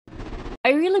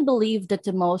I really believe that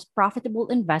the most profitable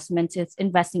investment is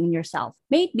investing in yourself.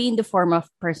 May it be in the form of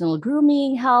personal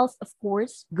grooming, health, of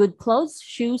course, good clothes,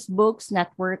 shoes, books,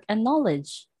 network, and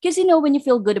knowledge. Because when you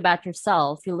feel good about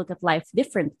yourself, you look at life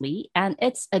differently, and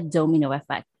it's a domino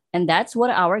effect. And that's what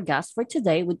our guest for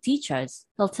today would teach us.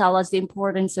 He'll tell us the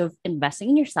importance of investing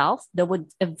in yourself that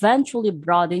would eventually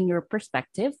broaden your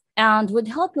perspective and would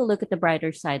help you look at the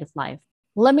brighter side of life.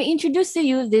 Let me introduce to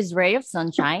you this ray of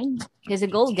sunshine. He's a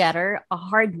goal getter, a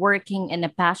hardworking, and a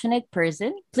passionate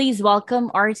person. Please welcome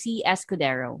RC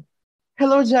Escudero.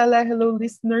 Hello, Jala. Hello,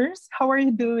 listeners. How are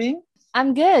you doing?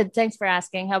 I'm good. Thanks for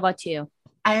asking. How about you?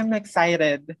 I am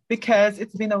excited because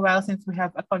it's been a while since we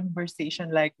have a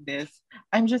conversation like this.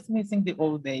 I'm just missing the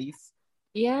old days.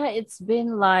 Yeah, it's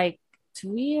been like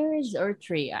 2 years or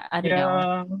three. I don't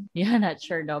know. Yeah. Yeah, not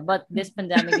sure though. But this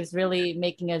pandemic is really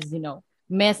making us,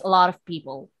 miss a lot of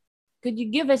people. Could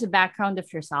you give us a background of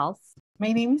yourself?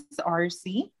 My name is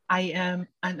RC. I am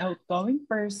an outgoing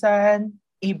person,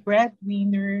 a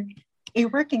breadwinner, a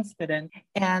working student,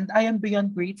 and I am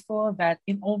beyond grateful that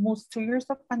in almost 2 years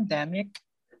of pandemic,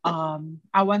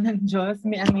 awan ng Diyos,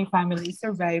 me and my family is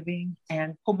surviving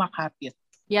and kumakapit.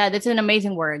 Yeah, that's an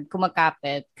amazing word,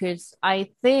 kumakapit, because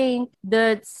I think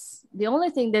that's the only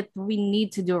thing that we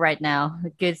need to do right now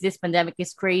because this pandemic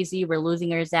is crazy. We're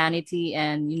losing our sanity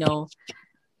and,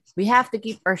 we have to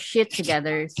keep our shit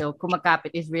together. So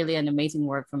kumakapit is really an amazing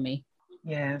word for me.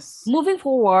 Yes. Moving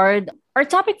forward, our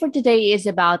topic for today is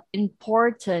about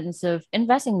importance of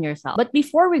investing in yourself. But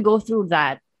before we go through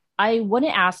that, I want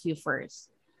to ask you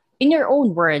first, in your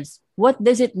own words, what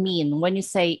does it mean when you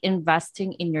say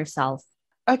investing in yourself?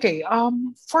 Okay,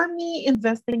 for me,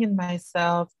 investing in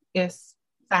myself is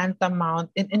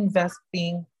tantamount in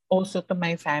investing also to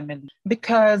my family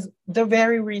because the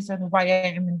very reason why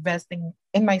I am investing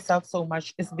in myself so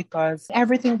much is because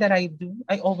everything that I do,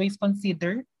 I always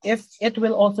consider if it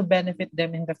will also benefit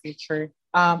them in the future.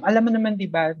 Alam mo naman, di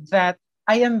ba, that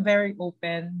I am very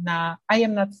open na I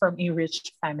am not from a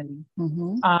rich family.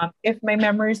 Mm-hmm. If my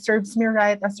memory serves me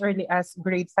right, as early as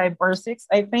grade 5 or 6,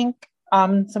 I think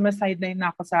sumasideline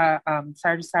na ako sa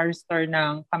sari-sari store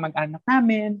ng kamag-anak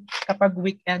namin kapag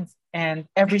weekends and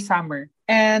every summer.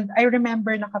 And I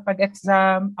remember na kapag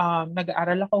exam,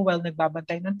 nag-aaral ako while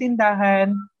nagbabantay ng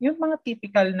tindahan, yung mga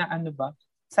typical na ano ba,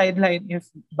 sideline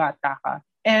if bata ka.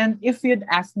 And if you'd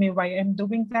ask me why I'm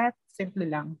doing that, simple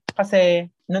lang. Kasi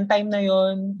noong time na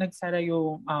yon nagsara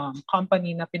yung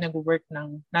company na pinag-work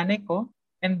ng nanay ko.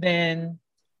 And then,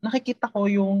 nakikita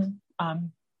ko yung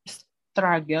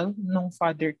struggle ng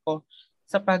father ko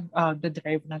sa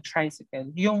pag-drive ng tricycle.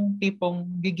 Yung tipong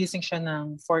gigising siya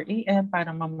ng 4 a.m.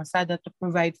 para mamasada to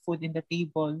provide food in the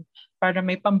table, para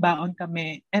may pambaon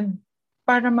kami, and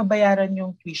para mabayaran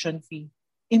yung tuition fee.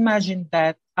 Imagine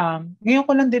that. Ngayon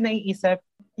ko lang din naiisip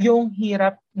yung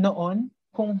hirap noon,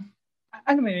 kung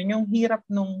ano mo yun, yung hirap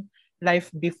nung life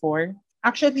before.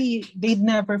 Actually, they'd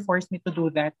never force me to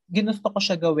do that. Ginusto ko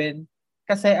siya gawin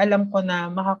kasi alam ko na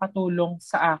makakatulong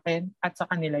sa akin at sa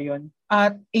kanila yon.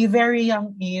 At a very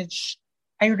young age,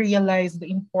 I realized the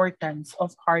importance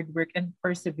of hard work and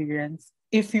perseverance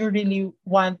if you really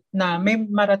want na may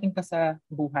marating ka sa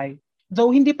buhay.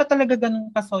 Though hindi pa talaga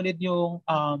ganun ka-solid yung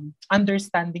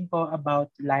understanding ko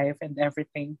about life and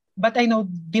everything. But I know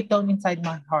deep down inside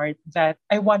my heart that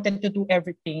I wanted to do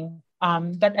everything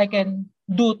that I can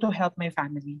do to help my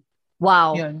family.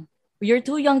 Wow. Yun. You're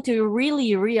too young to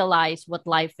really realize what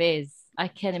life is. I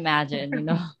can imagine,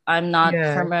 I'm not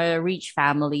from a rich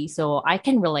family, so I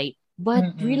can relate.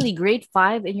 But really, grade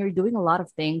 5 and you're doing a lot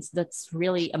of things. That's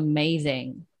really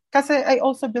amazing. Kasi I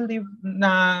also believe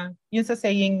na yun sa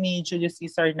saying ni Julius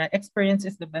Caesar na experience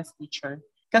is the best teacher.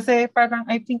 Kasi parang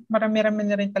I think marami-rami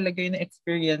na rin talaga yung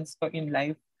experience ko in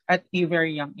life at a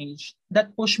very young age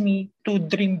that pushed me to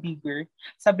dream bigger.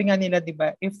 Sabi nga nila, di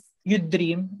ba, if you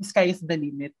dream, sky is the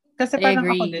limit. Kasi parang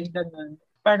ako din ganun.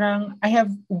 Parang I have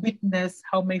witnessed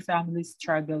how my family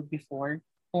struggled before.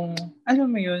 Kung, alam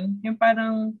mo yun, yung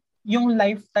parang yung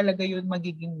life talaga yun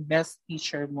magiging best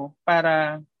teacher mo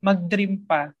para mag-dream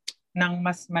pa ng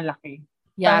mas malaki.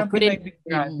 Yeah,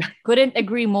 Parang couldn't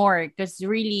agree more because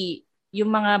really, yung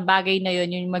mga bagay na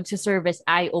yun, yung magsaserve as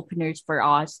eye-openers for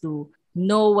us to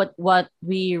know what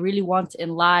we really want in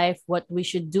life, what we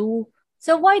should do.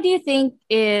 So why do you think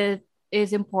it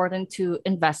is important to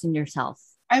invest in yourself?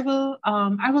 I will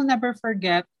never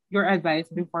forget your advice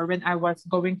before when I was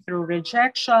going through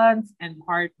rejections and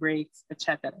heartbreaks,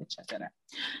 etc., etc.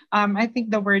 I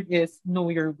think the word is know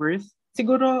your worth.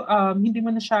 Siguro hindi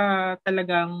mo na siya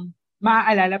talagang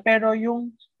maaalala pero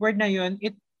yung word na yun,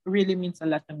 it really means a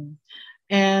lot to me.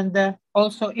 And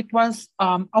also, it was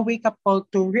a wake-up call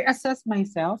to reassess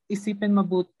myself, isipin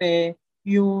mabuti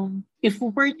yung if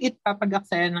worth it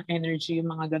papag-aksayan ng energy yung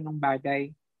mga ganong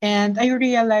bagay. And I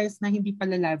realized na hindi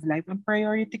pala love life ang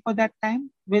priority ko that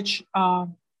time, which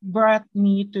brought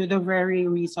me to the very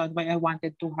reason why I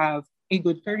wanted to have a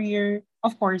good career,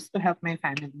 of course, to help my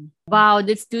family. Wow,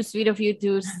 that's too sweet of you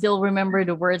to still remember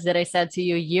the words that I said to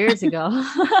you years ago.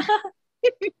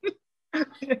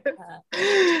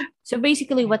 So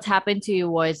basically, what's happened to you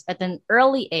was at an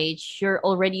early age, you're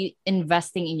already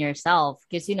investing in yourself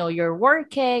because you're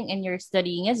working and you're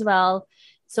studying as well.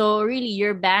 So really,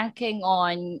 you're banking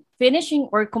on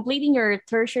finishing or completing your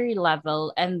tertiary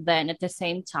level, and then at the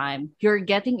same time, you're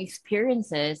getting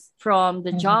experiences from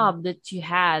the Mhm. job that you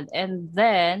had, and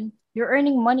then you're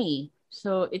earning money.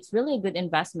 So it's really a good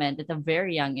investment at a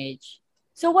very young age.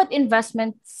 So, what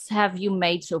investments have you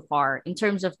made so far in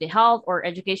terms of the health or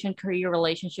education, career,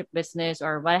 relationship, business,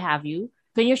 or what have you?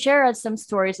 Can you share us some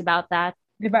stories about that?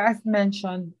 Di ba, as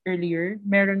mentioned earlier,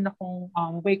 meron akong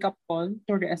wake-up call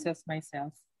to reassess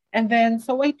myself. And then,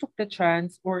 so I took the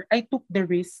chance or I took the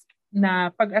risk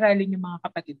na pag-aralin yung mga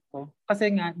kapatid ko.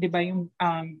 Kasi nga, di ba, yung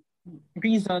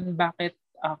reason bakit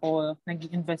ako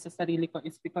nag-invest sa sarili ko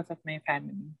is because of my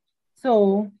family.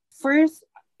 So, first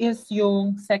is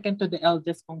yung second to the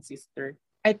eldest kong sister.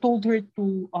 I told her to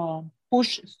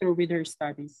push through with her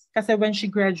studies. Kasi when she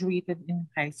graduated in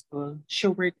high school, she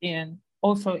worked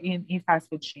also in a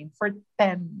fast food chain for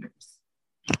 10 years.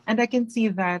 And I can see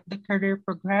that the career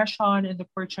progression and the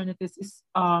opportunities is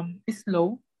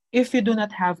low if you do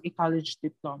not have a college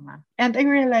diploma. And I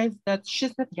realized that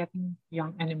she's not getting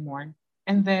young anymore.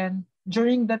 And then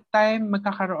during that time,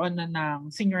 magkakaroon na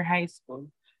ng senior high school.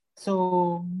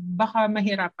 So baka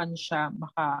mahirapan siya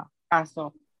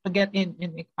makapasok to get in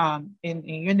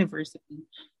a university.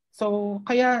 So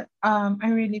kaya I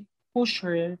really push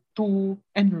her to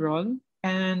enroll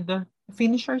and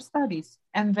finish her studies.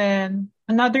 And then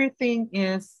another thing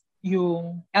is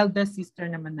yung eldest sister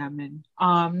naman namin,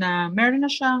 na meron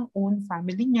na siyang own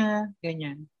family niya,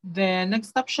 ganyan. Then,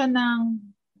 nag-stop siya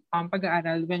ng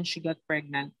pag-aaral when she got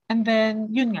pregnant. And then,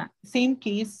 yun nga, same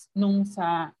case nung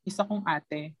sa isa kong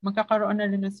ate, magkakaroon na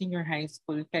rin ng senior high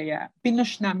school, kaya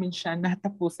pinush namin siya na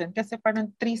tapusin kasi parang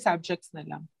 3 subjects na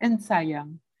lang. And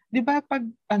sayang, 'di ba pag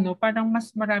parang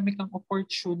mas marami kang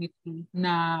opportunity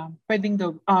na pwedeng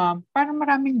parang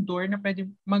maraming door na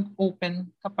pwedeng mag-open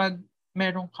kapag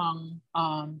meron kang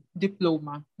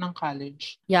diploma ng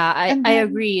college. Yeah, And I then,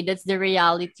 agree. That's the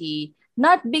reality.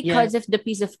 Not yes. because of the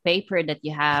piece of paper that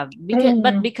you have,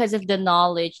 but because of the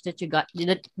knowledge that you got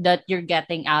that you're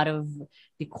getting out of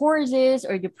the courses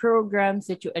or the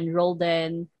programs that you enrolled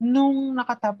in. Nung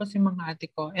nakatapos yung mga ate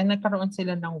ko and nagkaroon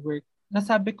sila ng work,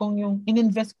 nasabi kong yung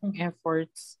ininvest kong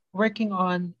efforts working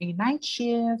on a night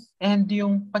shift and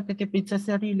yung pagtitipid sa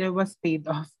sarili was paid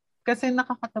off. Kasi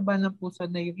nakakataba ng puso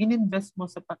na yung ininvest mo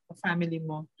sa family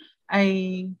mo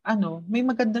ay may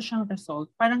maganda siyang result.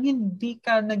 Parang hindi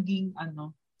ka naging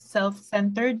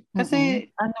self-centered Mm-mm. kasi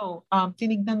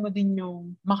tinignan mo din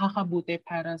yung makakabuti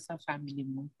para sa family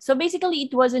mo. So basically,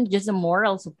 it wasn't just a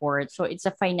moral support. So it's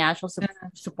a financial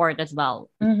support as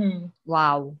well. Mm-hmm.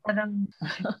 Wow. Parang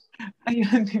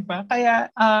ayun, di ba?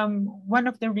 Kaya one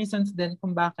of the reasons din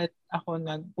kung bakit ako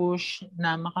nag-push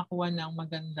na makakuha ng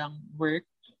magandang work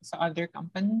sa other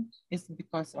company is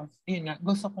because of, yun nga,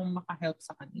 gusto kong makahelp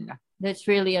sa kanila. That's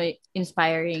really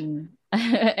inspiring.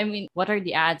 I mean, what are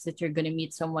the odds that you're going to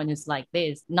meet someone who's like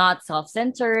this? Not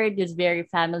self-centered, is very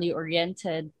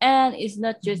family-oriented, and is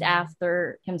not just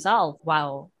after himself.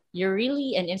 Wow. You're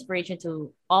really an inspiration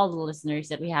to all the listeners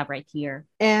that we have right here.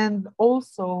 And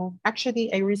also,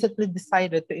 actually, I recently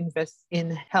decided to invest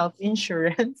in health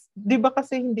insurance. Di ba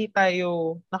kasi hindi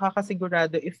tayo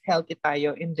nakakasigurado if healthy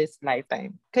tayo in this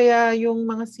lifetime. Kaya yung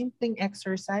mga simpleng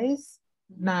exercise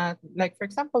na, like for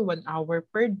example, 1 hour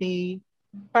per day,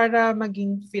 para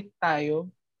maging fit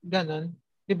tayo, ganun.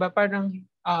 Di ba? Parang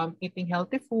eating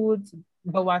healthy foods,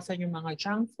 bawasan yung mga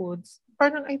junk foods.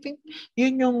 Parang I think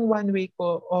yun yung one way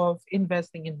ko of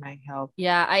investing in my health.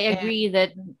 Yeah, I agree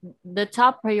that the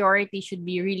top priority should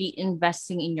be really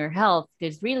investing in your health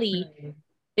because really,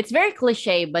 it's very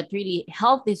cliche, but really,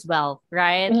 health is wealth,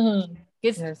 right?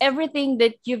 Because Yes. everything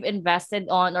that you've invested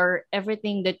on or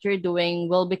everything that you're doing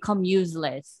will become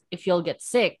useless if you'll get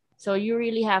sick. So you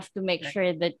really have to make sure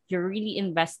that you're really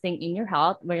investing in your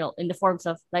health, well, in the forms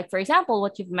of, like, for example,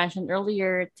 what you've mentioned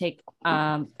earlier, take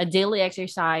a daily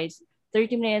exercise,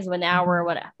 30 minutes, 1 hour,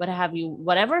 what have you,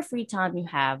 whatever free time you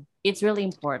have, it's really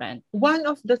important. One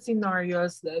of the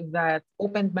scenarios that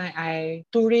opened my eye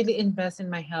to really invest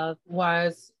in my health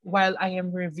was while I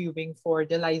am reviewing for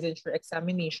the licensure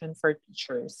examination for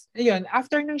teachers. Ayun,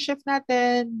 after ng shift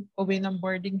natin, uwi ng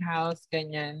boarding house,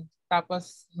 ganyan.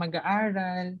 Tapos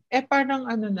mag-aaral. Parang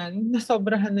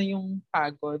nasobrahan na yung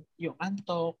pagod, yung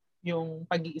antok, yung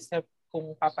pag-iisip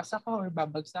kung papasa ka or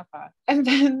babagsak ka. And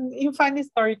then, yung funny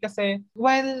story kasi,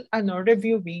 while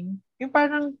reviewing, yung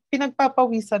parang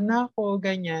pinagpapawisan na ako,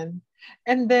 ganyan.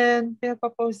 And then,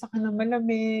 pinagpapawisan ka na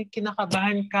malamig,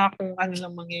 kinakabahan ka kung ano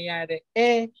lang mangyayari.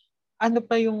 Ano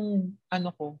pa yung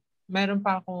ko? Meron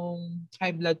pa akong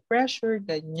high blood pressure,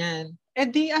 ganyan.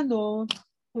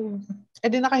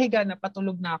 Nakahiga na,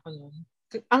 patulog na ako nun.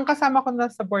 Ang kasama ko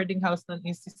na sa boarding house nun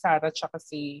is si Sarah tsaka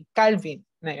si Calvin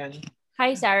na yun.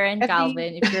 Hi, Sarah and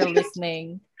Calvin, if you're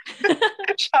listening.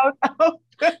 Shout out.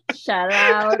 Shout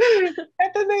out.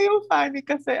 Ito na yung funny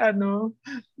kasi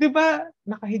di ba,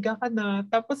 nakahiga ka na,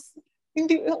 tapos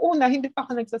hindi pa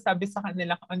ako nagsasabi sa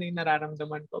kanila kung ano yung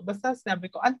nararamdaman ko. Basta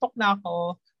sinabi ko, antok na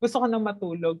ako, gusto ko na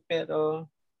matulog, pero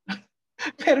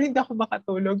hindi ako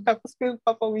makatulog. Tapos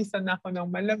papawisan na ako ng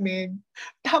malamig.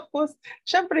 Tapos,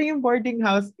 syempre yung boarding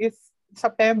house is sa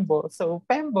Pembo. So,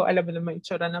 Pembo, alam mo naman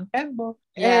itsura ng Pembo.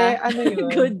 Yeah. Yun?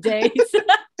 Good days.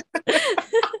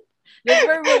 That's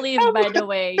where we live, by the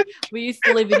way. We used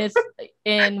to live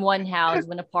in one house,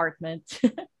 one apartment.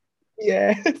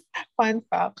 Yes. Fun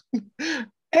fact.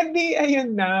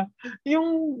 Ayun na.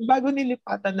 Yung bago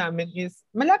nilipatan namin is,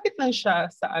 malapit lang siya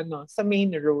sa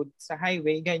main road, sa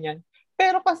highway, ganyan.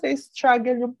 Pero kasi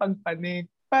struggle yung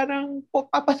pagpanik. Parang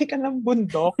papanik ka ng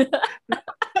bundok.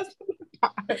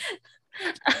 Tapos,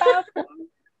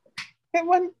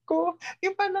 ewan ko,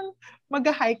 yung parang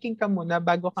mag-hiking ka muna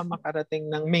bago ka makarating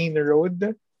ng main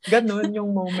road. Ganon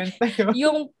yung moment na yun.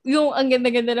 yung ang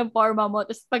ganda-ganda ng forma mo,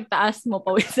 tapos pagtaas mo,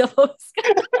 pawis sa pawis ka.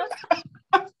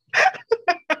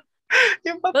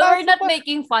 But we're not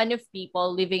making fun of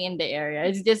people living in the area.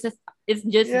 It's just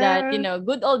that,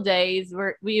 good old days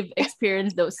where we've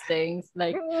experienced those things.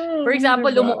 Like, for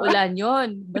example, umuulan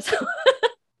yun. Gusto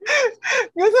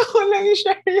ko lang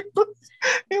i-share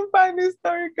yung funny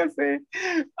story kasi,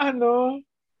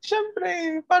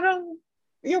 syempre, parang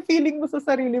yung feeling mo sa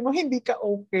sarili mo, hindi ka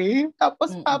okay.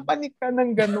 Tapos papanik ka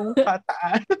ng ganong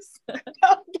kataas.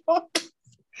 Tapos,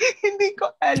 hindi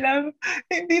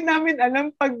namin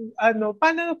alam paano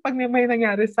pag may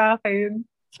nangyari sa akin.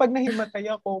 Pag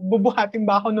nahimatay ako, bubuhatin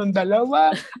ba ako ng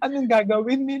dalawa? Anong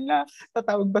gagawin nila?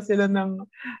 Tatawag ba sila ng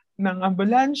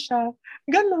ambulansya?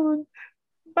 Ganon.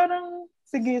 Parang,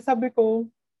 sige, sabi ko,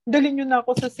 dalhin nyo na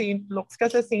ako sa St. Luke's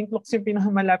kasi St. Luke's yung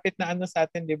pinakamalapit na sa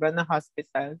atin, di ba, na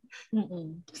hospital.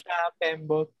 Sa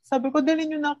Pembo. Sabi ko, dalhin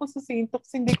nyo na ako sa St.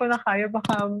 Luke's, hindi ko na kaya,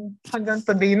 baka hanggang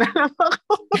today na lang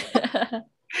ako.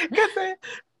 Kasi,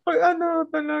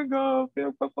 talaga,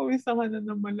 pinagpapawisan ka na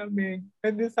ng malamig.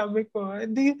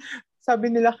 Sabi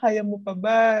nila, kaya mo pa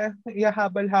ba?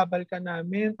 Ihahabal-habal ka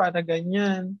namin para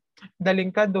ganyan. Daling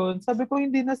ka doon. Sabi ko,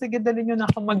 hindi na, sige, dalhin nyo na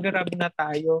ako, mag-grab na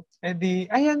tayo.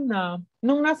 Ayan na.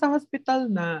 Nung nasa hospital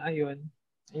na, ayun.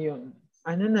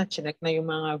 Chinek na yung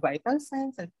mga vital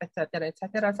signs, etc.,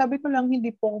 etc. Sabi ko lang, hindi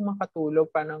po ako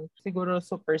makatulog. Parang siguro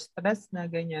super stress na,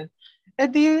 ganyan.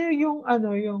 Yung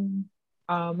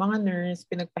mga nurse,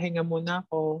 pinagpahinga muna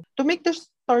ako. To make the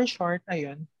story short,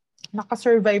 ayun,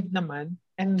 nakasurvive naman.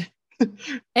 And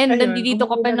nandito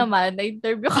ka pa naman,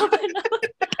 na-interview ka pa naman.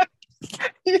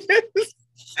 Yes.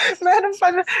 Meron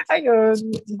pa na, ayun,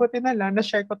 buti na lang,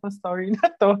 na-share ko tong story na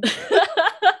to.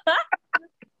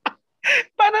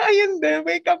 Parang ayun din,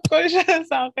 wake up call siya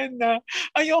sa akin na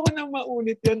ayoko nang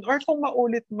maulit yun. Or kung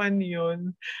maulit man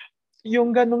yun,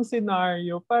 yung ganong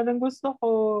scenario, parang gusto ko,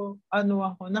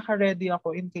 naka-ready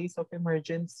ako in case of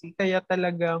emergency. Kaya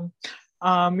talagang,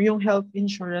 yung health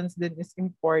insurance din is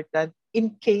important in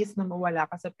case na mawala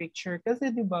ka sa picture. Kasi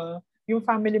di ba, yung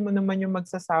family mo naman yung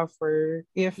magsasuffer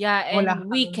if wala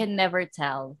and we can never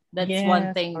tell. That's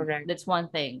one thing. Correct. That's one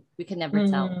thing. We can never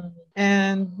tell.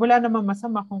 And wala naman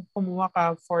masama kung kumuha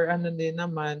ka for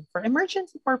for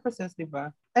emergency purposes, di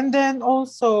ba? And then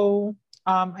also,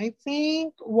 I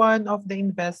think one of the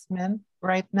investment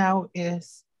right now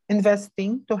is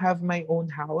investing to have my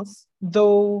own house.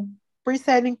 Though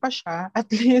pre-selling pa siya, at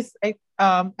least I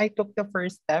took the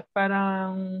first step.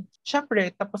 Parang,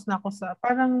 syempre,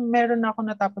 parang meron na ako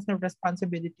natapos na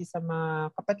responsibility sa mga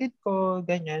kapatid ko,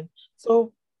 ganyan.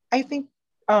 So, I think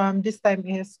this time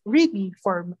is really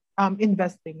for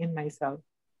investing in myself.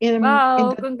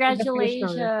 Wow,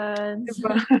 congratulations!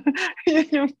 Diba?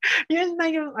 yun na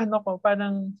yung ko,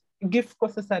 parang gift ko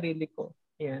sa sarili ko.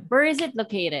 Yan. Where is it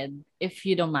located, if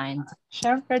you don't mind?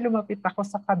 Siyempre, lumapit ako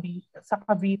sa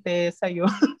Cavite, sa'yo.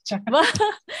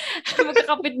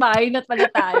 Magkakapit-bahay na pala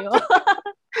tayo.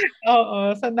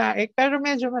 Oo, sa Naik. Pero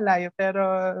medyo malayo. Pero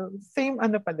same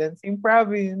ano pa din, same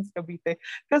province, Cavite.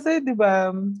 Kasi di ba,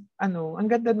 ang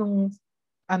ganda nung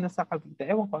sa Cavite.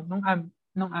 Ewan ko,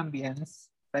 nung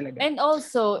ambience talaga. And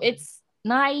also,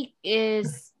 Nike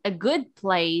is a good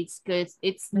place because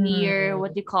it's near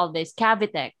what you call this,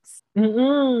 Cavitex.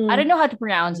 I don't know how to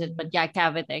pronounce it, but yeah,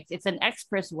 Cavitex. It's an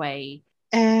expressway.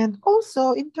 And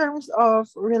also, in terms of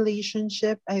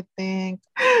relationship, I think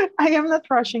I am not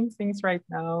rushing things right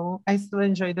now. I still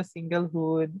enjoy the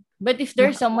singlehood. But if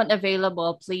there's someone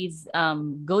available, please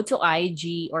go to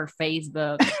IG or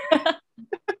Facebook.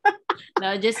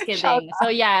 No, just kidding. So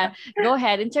yeah, go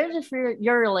ahead. In terms of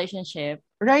your relationship.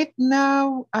 Right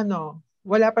now,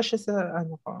 wala pa siya sa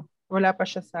ko. Wala pa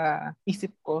siya sa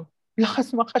isip ko.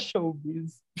 Lakas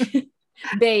maka-showbiz.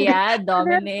 Bea,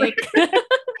 Dominic.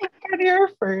 Career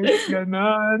first,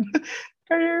 ganon.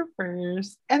 Career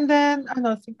first. And then,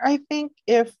 I think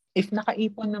if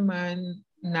nakaipon naman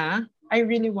na, I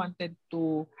really wanted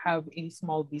to have a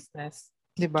small business.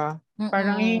 Diba?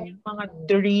 Parang yung mga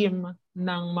dream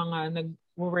ng mga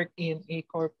nag-work in a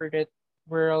corporate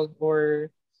world or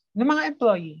ng mga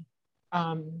employee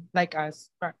like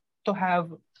us to have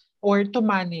or to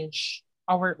manage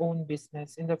our own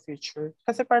business in the future.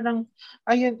 Kasi parang,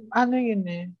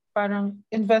 parang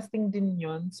investing din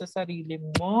yon sa sarili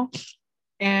mo.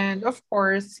 And of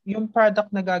course, yung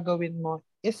product na gagawin mo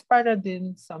is para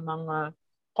din sa mga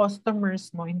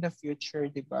customers mo in the future,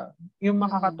 di ba? Yung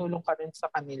makakatulong ka rin sa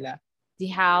kanila.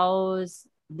 The house,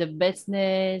 the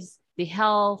business, the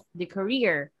health, the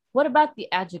career. What about the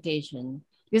education?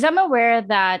 Because I'm aware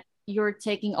that you're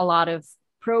taking a lot of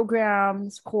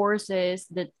programs, courses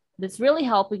that's really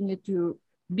helping you to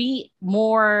be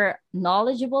more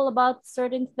knowledgeable about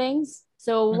certain things.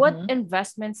 So what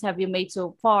investments have you made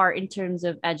so far in terms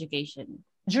of education?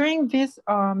 During this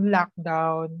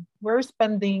lockdown, we're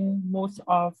spending most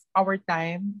of our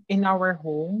time in our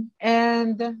home.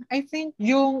 And I think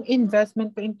yung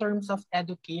investment in terms of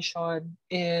education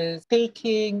is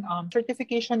taking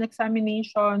certification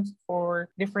examinations for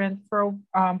different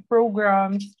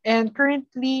programs. And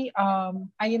currently,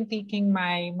 I am taking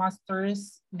my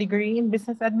master's degree in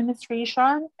business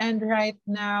administration. And right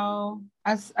now,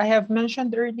 as I have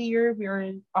mentioned earlier,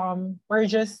 we're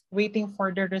just waiting for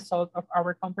the result of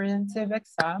our comprehensive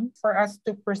exam for us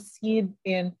to proceed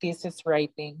in thesis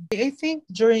writing. I think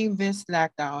during this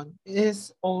lockdown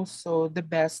is also the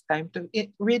best time to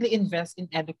really invest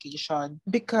in education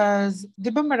because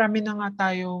di ba marami na nga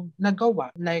tayong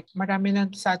nagawa. Like marami na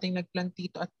sa ating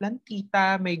nagplantito at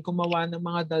plantita, may gumawa ng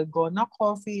mga dalgona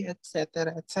coffee,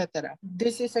 etc. etc.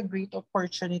 This is a great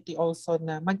opportunity also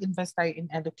na mag-invest tayo in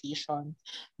education.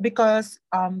 Because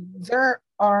there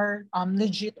are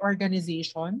legit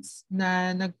organizations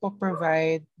na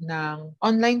nagpo-provide ng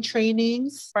online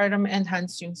trainings para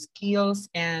ma-enhance yung skills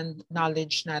and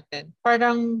knowledge natin.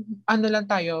 Parang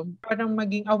parang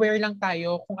maging aware lang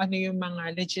tayo kung ano yung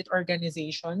mga legit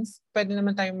organizations. Pwede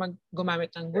naman tayong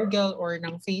gumamit ng Google or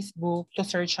ng Facebook to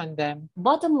search on them.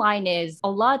 Bottom line is,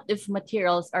 a lot of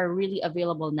materials are really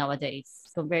available nowadays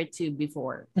compared to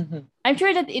before. I'm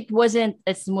sure that it wasn't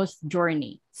a smooth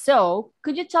journey. So,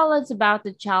 could you tell us about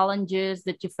the challenges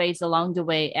that you faced along the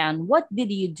way and what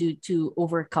did you do to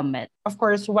overcome it? Of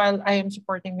course, while I am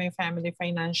supporting my family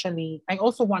financially, I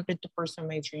also wanted to pursue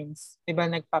my dreams. Diba,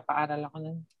 nagpapaaral ako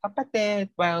ng kapatid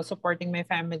while supporting my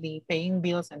family, paying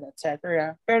bills and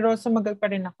etc. Pero sumagal pa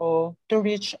rin ako to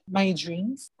reach my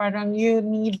dreams. Parang you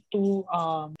need to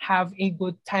have a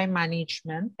good time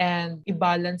management and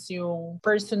i-balance yung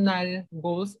personal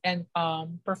goals and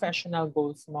professional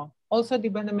goals mo. Also,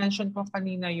 di ba na-mention ko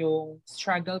kanina yung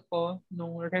struggle ko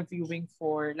nung reviewing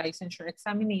for licensure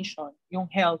examination,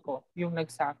 yung health ko, yung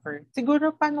nag-suffer.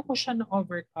 Siguro paano ko siya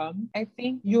na-overcome? I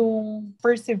think yung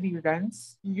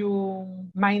perseverance,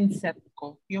 yung mindset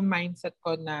ko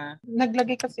na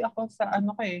naglagay kasi ako sa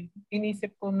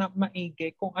inisip ko na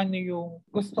maigi kung ano yung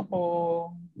gusto ko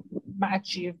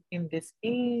ma-achieve in this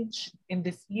age, in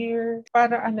this year,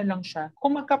 para lang siya.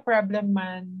 Kung magka-problem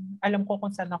man, alam ko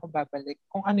kung saan ako babalik,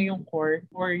 kung ano yung core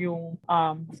or yung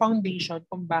foundation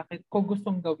kung bakit ko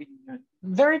gustong gawin yun.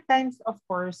 There are times, of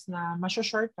course, na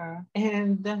masya-short ka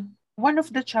and one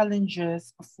of the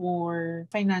challenges for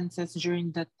finances during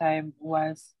that time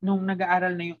was nung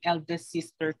nag-aaral na yung eldest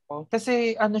sister ko.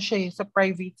 Kasi sa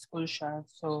private school siya.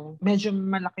 So, medyo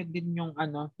malaki din yung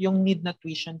yung need na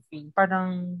tuition fee.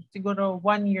 Parang siguro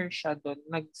 1 year siya doon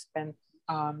nag-spend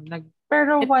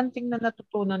Pero one thing na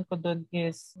natutunan ko doon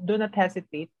is do not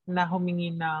hesitate na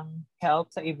humingi ng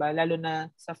help sa iba, lalo na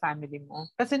sa family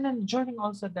mo. Kasi during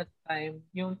also that time,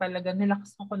 yung talaga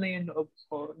nilakas ko na yung loob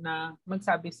ko na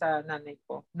magsabi sa nanay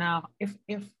ko na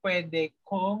if pwede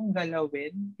kong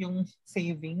galawin yung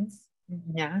savings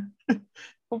niya,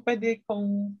 kung pwede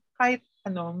kong kahit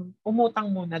umutang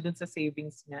muna dun sa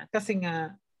savings niya. Kasi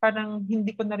nga, parang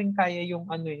hindi ko na rin kaya yung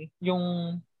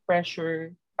yung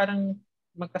pressure. Parang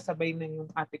magkasabay na yung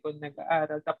ate ko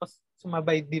nag-aaral. Tapos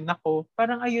sumabay din ako.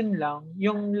 Parang ayun lang.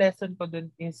 Yung lesson ko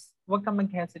dun is huwag kang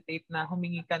mag-hesitate na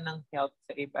humingi ka ng help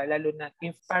sa iba. Lalo na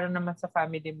if para naman sa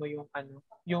family mo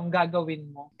yung gagawin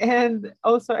mo. And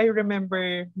also I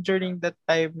remember during that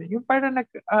time, yung parang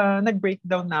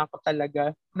nag-breakdown na ako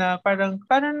talaga. Na parang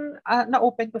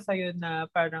na-open ko sa'yo na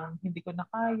parang hindi ko na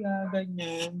kaya,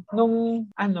 ganyan. Nung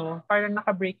parang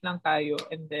naka-break lang tayo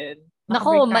and then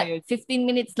Nako, tayo. 15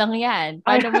 minutes lang yan.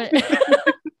 Paano mo?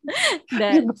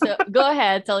 So, go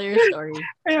ahead, tell your story.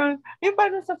 Ayun, yung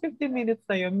parang sa 15 minutes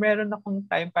na yun, meron akong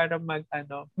time para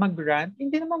mag-rant.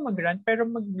 Hindi naman mag-rant, pero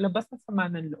maglabas ng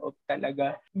sama ng loob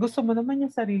talaga. Gusto mo naman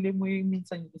yung sarili mo, yung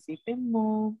minsan yung isipin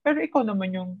mo. Pero ikaw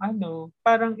naman yung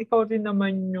parang ikaw rin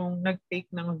naman yung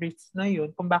nag-take ng risks na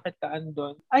yun kung bakit ka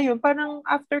andun. Ayun, parang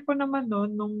after ko naman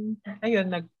nun,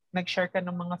 nag-share ka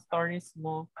ng mga stories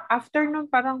mo. After nun,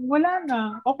 parang wala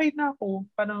na. Okay na ako.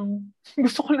 Parang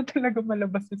gusto ko na talaga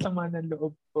malabas yung sama ng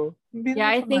loob ko.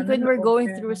 I think when we're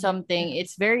going through something,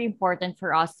 it's very important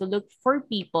for us to look for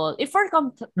people. If we're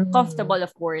comfortable,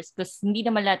 of course, because hindi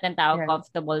naman lahat ng tao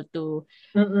comfortable to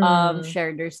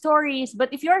share their stories.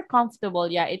 But if you're comfortable,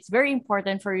 it's very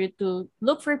important for you to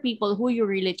look for people who you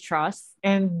really trust.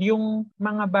 And yung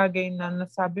mga bagay na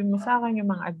nasabi mo sa akin,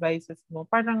 yung mga advices mo,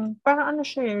 parang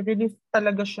siya relief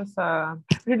siya sa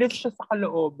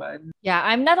kalooban. Yeah,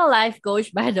 I'm not a life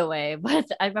coach, by the way, but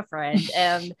I'm a friend.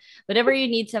 And whenever you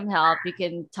need some help, you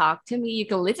can talk to me. You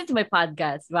can listen to my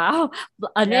podcast. Wow.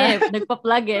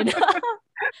 Nagpa-plug in.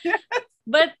 Yes.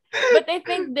 But I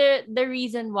think the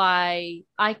reason why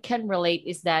I can relate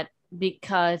is that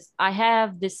because I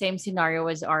have the same scenario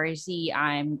as RC.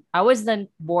 I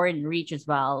wasn't born rich as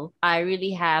well. I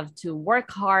really have to work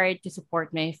hard to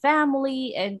support my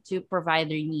family and to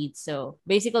provide their needs. So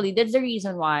basically, that's the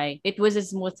reason why it was a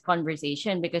smooth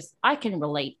conversation because I can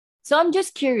relate. So I'm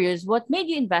just curious, what made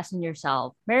you invest in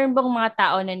yourself? Meron bang mga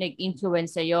tao na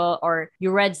nag-influence sa'yo or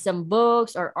you read some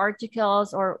books or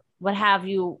articles or what have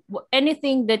you,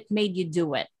 anything that made you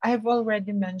do it? I've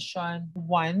already mentioned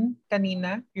one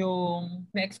kanina, yung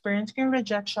na-experience ko yung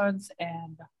rejections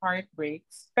and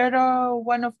heartbreaks. Pero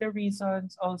one of the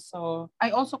reasons also, I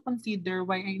also consider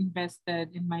why I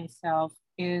invested in myself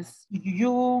is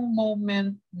yung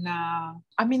moment na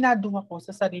aminado ako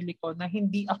sa sarili ko na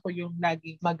hindi ako yung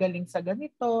lagi magaling sa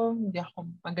ganito, hindi ako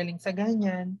magaling sa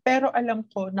ganyan. Pero alam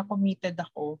ko na committed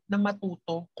ako na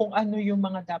matuto kung ano yung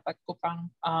mga dapat ko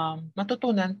pang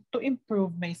matutunan to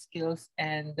improve my skills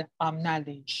and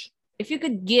knowledge. If you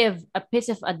could give a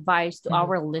piece of advice to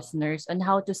our listeners on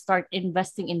how to start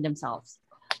investing in themselves,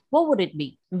 what would it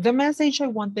be? The message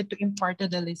I wanted to impart to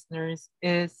the listeners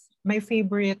is my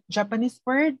favorite Japanese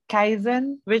word,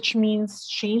 kaizen, which means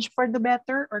change for the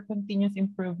better or continuous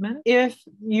improvement. If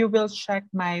you will check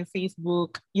my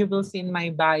Facebook, you will see in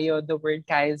my bio the word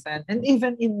kaizen. And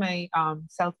even in my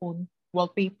cell phone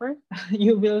wallpaper,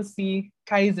 you will see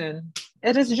kaizen.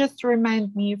 It is just to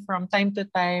remind me from time to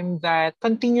time that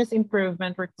continuous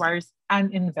improvement requires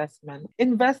an investment.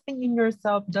 Investing in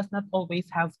yourself does not always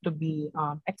have to be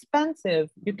expensive.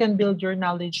 You can build your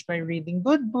knowledge by reading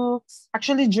good books.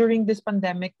 Actually, during this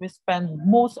pandemic, we spend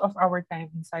most of our time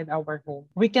inside our home.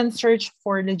 We can search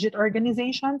for legit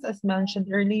organizations, as mentioned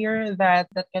earlier,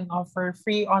 that can offer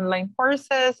free online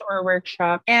courses or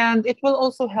workshops. And it will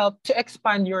also help to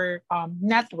expand your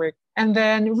network. And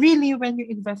then really, when you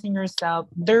invest in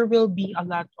yourself, there will be a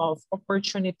lot of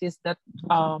opportunities that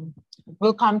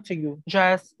will come to you.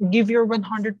 Just give your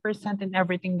 100% in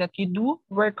everything that you do.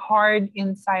 Work hard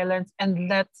in silence and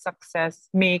let success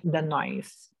make the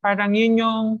noise. Parang yun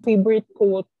yung favorite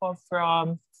quote ko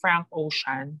from Frank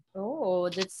Ocean. Oh,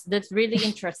 that's really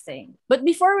interesting. But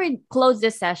before we close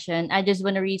this session, I just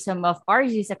want to read some of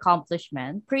RZ's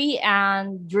accomplishments pre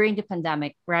and during the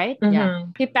pandemic, right? Mm-hmm. Yeah.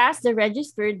 He passed the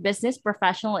Registered Business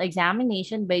Professional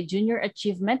Examination by Junior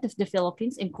Achievement of the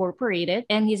Philippines Incorporated,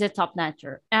 and he's a top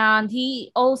notcher. And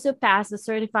he also passed the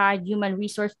Certified Human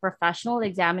Resource Professional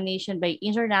Examination by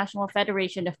International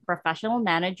Federation of Professional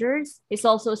Managers. He's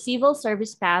also a civil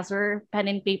service passer, pen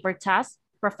and paper test,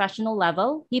 professional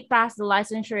level. He passed the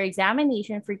licensure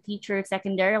examination for teacher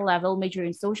secondary level major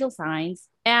in social science.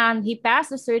 And he passed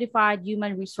the Certified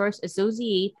Human Resource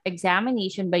Associate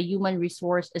examination by Human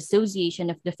Resource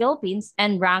Association of the Philippines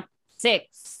and ranked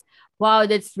 6. Wow,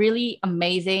 that's really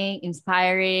amazing,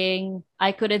 inspiring. I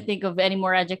couldn't think of any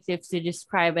more adjectives to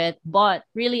describe it. But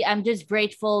really, I'm just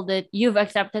grateful that you've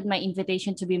accepted my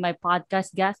invitation to be my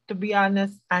podcast guest. To be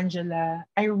honest, Angela,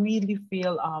 I really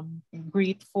feel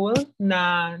grateful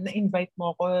na na-invite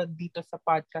mo ko dito sa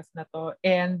podcast na to.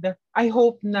 And I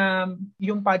hope na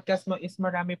yung podcast mo is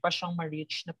marami pa siyang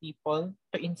ma-reach na people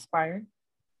to inspire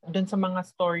dun sa mga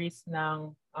stories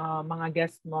ng mga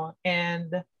guest mo.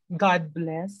 And God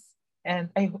bless.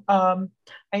 And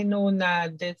I know na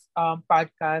this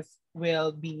podcast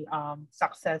will be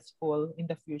successful in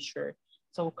the future.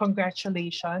 So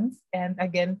congratulations, and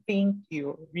again, thank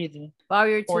you really. Wow,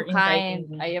 you're for too inviting kind.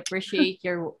 me. I appreciate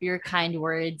your kind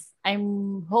words.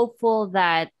 I'm hopeful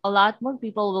that a lot more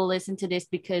people will listen to this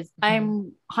because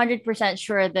I'm 100%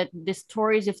 sure that the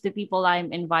stories of the people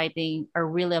I'm inviting are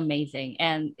really amazing,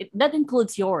 and that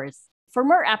includes yours. For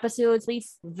more episodes,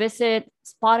 please visit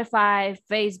Spotify,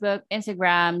 Facebook,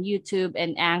 Instagram, YouTube,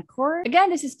 and Anchor. Again,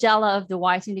 this is Jella of the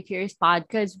Wise and the Curious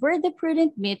podcast, where the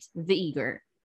prudent meets the eager.